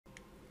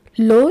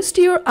Lost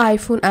your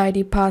iPhone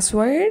ID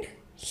password?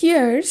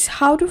 Here's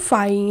how to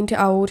find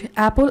out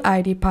Apple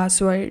ID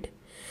password.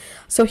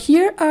 So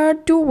here are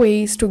two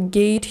ways to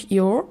get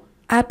your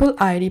Apple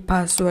ID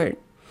password.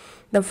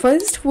 The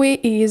first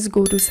way is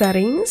go to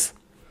settings,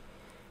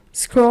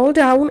 scroll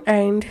down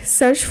and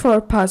search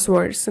for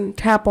passwords and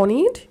tap on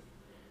it.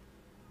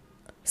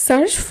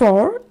 Search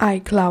for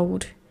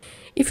iCloud.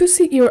 If you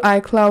see your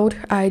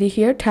iCloud ID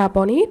here, tap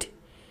on it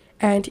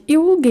and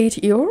you will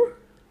get your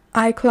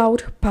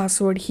iCloud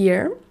password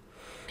here.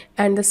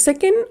 And the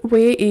second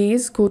way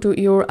is go to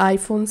your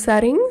iPhone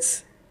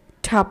settings,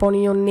 tap on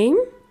your name,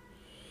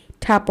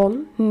 tap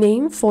on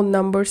name, phone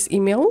numbers,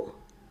 email,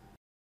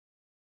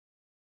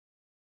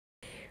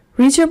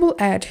 reachable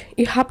add.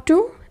 You have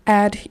to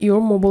add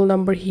your mobile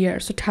number here,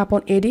 so tap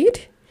on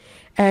edit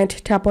and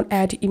tap on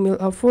add email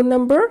or phone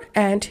number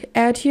and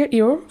add here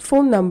your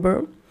phone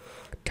number.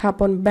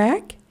 Tap on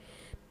back,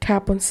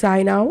 tap on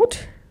sign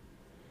out,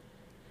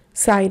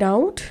 sign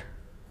out.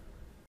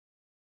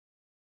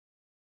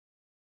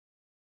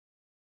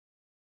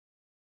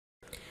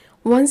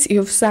 Once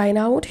you've signed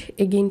out,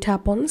 again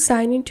tap on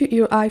sign into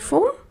your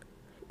iPhone.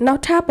 Now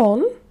tap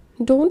on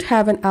don't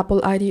have an Apple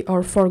ID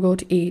or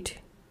forgot it.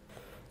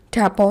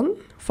 Tap on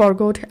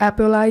forgot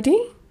Apple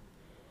ID.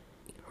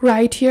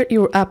 Write here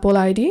your Apple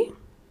ID.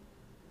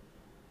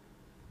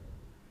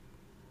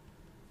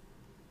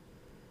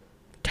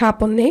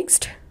 Tap on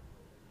next.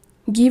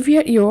 Give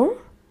here your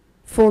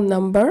phone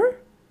number.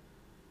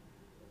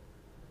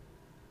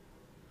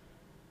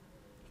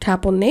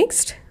 Tap on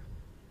next.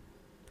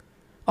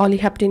 All you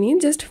have to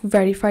need, just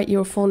verify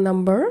your phone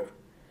number.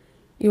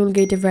 You will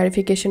get a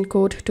verification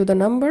code to the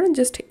number.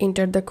 Just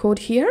enter the code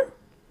here.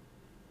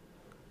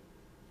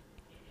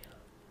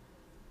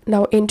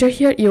 Now enter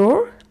here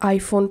your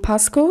iPhone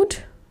passcode.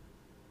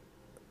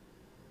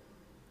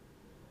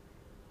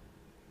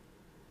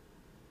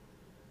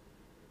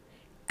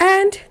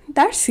 And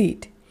that's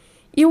it.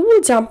 You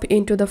will jump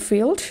into the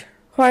field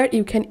where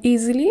you can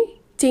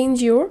easily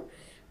change your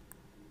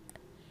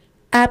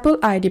Apple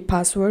ID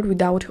password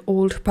without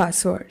old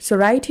password. So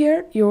right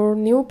here your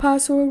new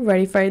password,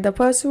 verify the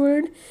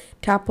password,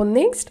 tap on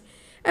next,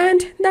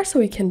 and that's how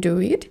we can do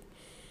it.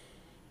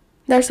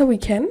 That's how we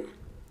can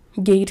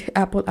get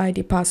Apple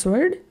ID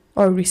password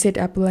or reset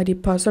Apple ID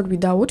password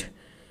without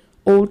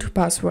old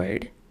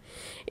password.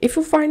 If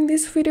you find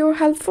this video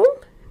helpful,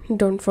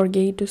 don't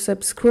forget to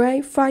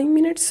subscribe 5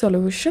 Minute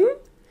Solution.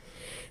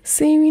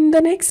 See you in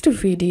the next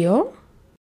video.